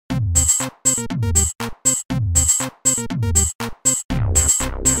Hey,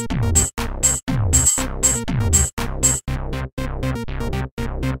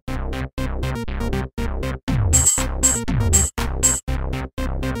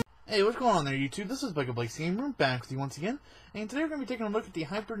 what's going on there, YouTube? This is Blake's Game Room, back with you once again, and today we're going to be taking a look at the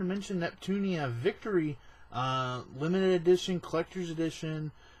Hyperdimension Neptunia Victory Limited Edition, Collector's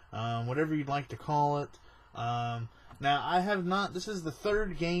Edition, whatever you'd like to call it. Now, I have not, this is the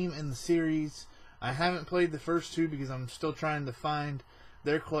third game in the series. I haven't played the first two because I'm still trying to find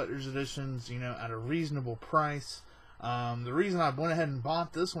their Collector's Editions, you know, at a reasonable price. The reason I went ahead and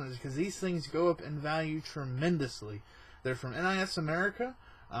bought this one is because these things go up in value tremendously. They're from NIS America.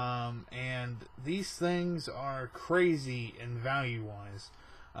 And these things are crazy in value-wise.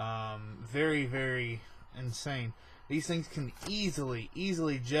 Very, very insane. These things can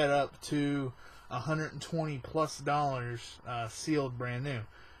easily jet up to $120+ sealed brand new.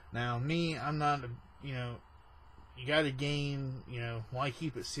 Now, me, I'm not, you know, you got a game, you know, why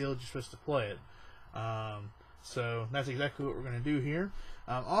keep it sealed? You're supposed to play it. So that's exactly what we're going to do here.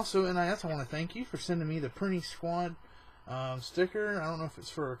 Also, NIS, I want to thank you for sending me the Printy Squad sticker. I don't know if it's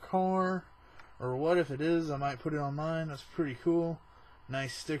for a car or what. If it is, I might put it on mine. That's pretty cool.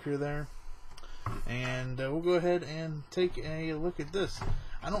 Nice sticker there. And we'll go ahead and take a look at this.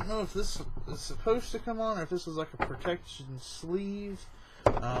 I don't know if this is supposed to come on or if this is like a protection sleeve,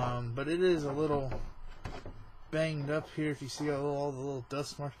 but it is a little banged up here. If you see all the little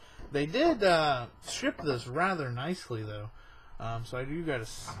dust marks, they did strip this rather nicely though. So I do got to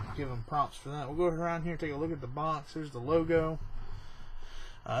give them props for that. We'll go around here and take a look at the box. There's the logo.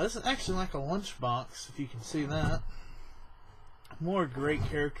 This is actually like a lunchbox, if you can see that. More great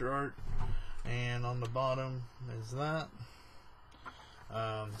character art. And on the bottom is that.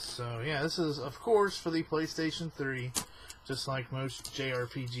 So yeah, this is, of course, for the PlayStation 3. Just like most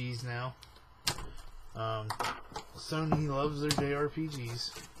JRPGs now. Sony loves their JRPGs.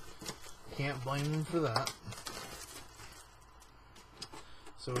 Can't blame them for that.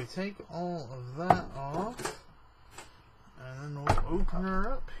 So we take all of that off, and then we'll open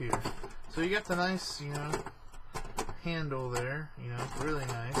her up here. So you got the nice, you know, handle there, you know, really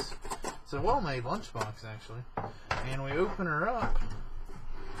nice. It's a well-made lunchbox, actually. And we open her up,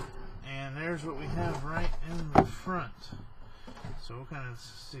 and there's what we have right in the front. So we'll kind of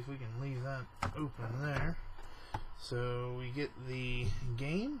see if we can leave that open there. So we get the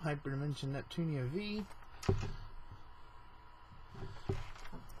game, Hyperdimension Neptunia V.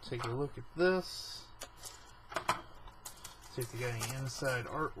 Take a look at this. See if they got any inside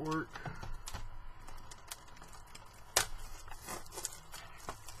artwork.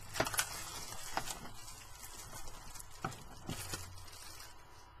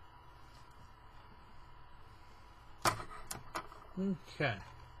 Okay.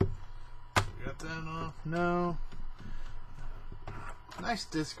 Got that off? No. Nice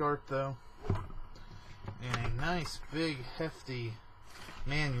disc art though. And a nice big hefty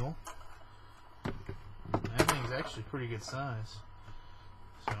manual. That thing's actually pretty good size.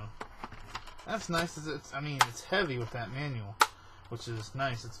 So that's nice. I mean, it's heavy with that manual, which is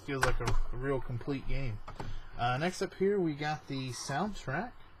nice. It feels like a real complete game. Next up here, we got the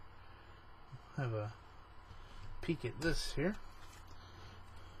soundtrack. Have a peek at this here.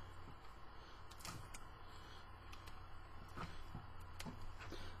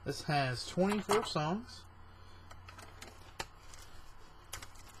 This has 24 songs.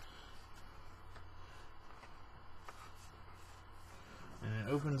 And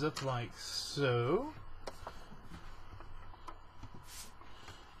it opens up like so.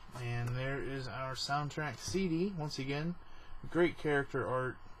 And there is our soundtrack CD. Once again, great character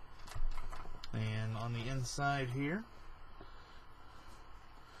art. And on the inside here,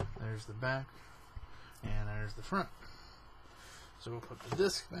 there's the back, and there's the front. So we'll put the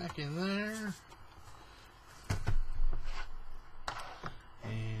disc back in there.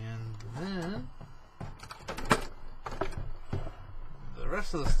 And then the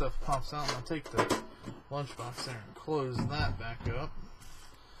rest of the stuff pops out, and I'll take the lunchbox there and close that back up.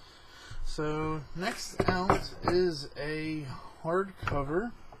 So next out is a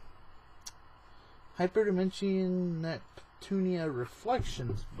hardcover Hyperdimension Neptunia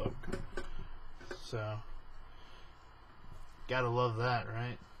Reflections book. So gotta love that,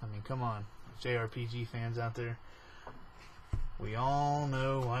 right? I mean, come on, JRPG fans out there. We all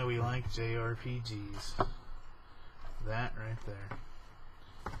know why we like JRPGs. That right there.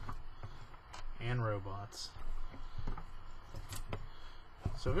 And robots.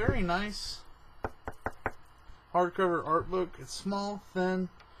 So very nice hardcover art book. It's small, thin,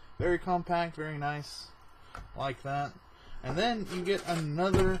 very compact, very nice. Like that. And then you get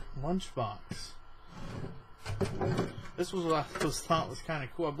another lunchbox. This was what I thought was kind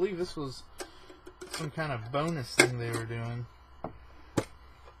of cool. I believe this was some kind of bonus thing they were doing.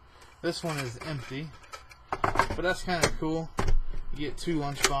 This one is empty, but that's kind of cool. You get 2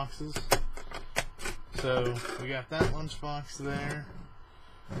 lunchboxes. So we got that lunchbox there,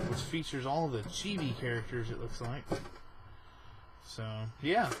 which features all the chibi characters, it looks like. So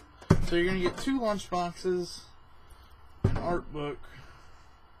yeah, so you're gonna get 2 lunchboxes, an art book,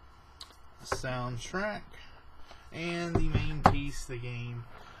 a soundtrack, and the main piece, the game.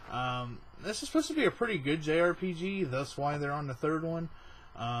 This is supposed to be a pretty good JRPG, that's why they're on the 3rd one.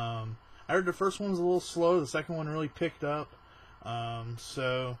 I heard the first one was a little slow, the second one really picked up.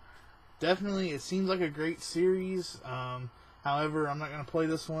 So definitely, it seems like a great series. However, I'm not going to play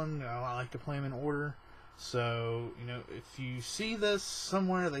this one. I like to play them in order. So, you know, if you see this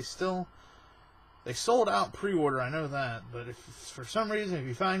somewhere, they sold out pre-order, I know that. But if for some reason, if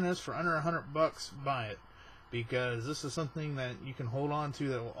you find this for under $100, buy it. Because this is something that you can hold on to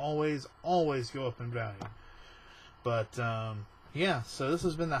that will always, always go up in value. But, yeah, so this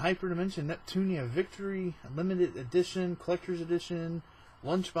has been the Hyperdimension Neptunia Victory Limited Edition, Collector's Edition,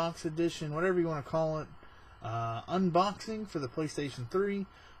 Lunchbox Edition, whatever you want to call it, unboxing for the PlayStation 3.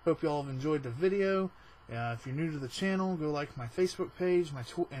 Hope you all have enjoyed the video. If you're new to the channel, go like my Facebook page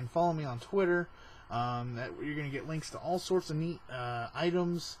and follow me on Twitter. You're going to get links to all sorts of neat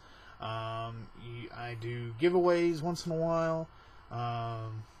items. I do giveaways once in a while.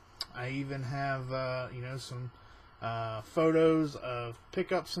 I even have you know, some photos of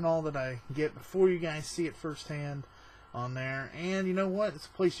pickups and all that I get before you guys see it firsthand on there. And you know what? It's a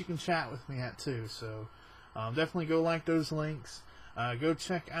place you can chat with me at too. So definitely go like those links. Go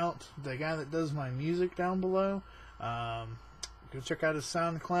check out the guy that does my music down below. Go check out his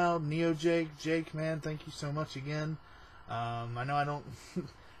SoundCloud, NeoJake. Jake, man, thank you so much again. I know I don't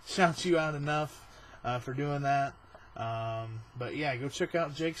shout you out enough for doing that. But yeah, go check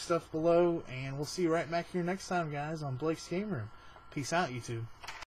out Jake's stuff below, and we'll see you right back here next time, guys, on Blake's Game Room. Peace out, YouTube.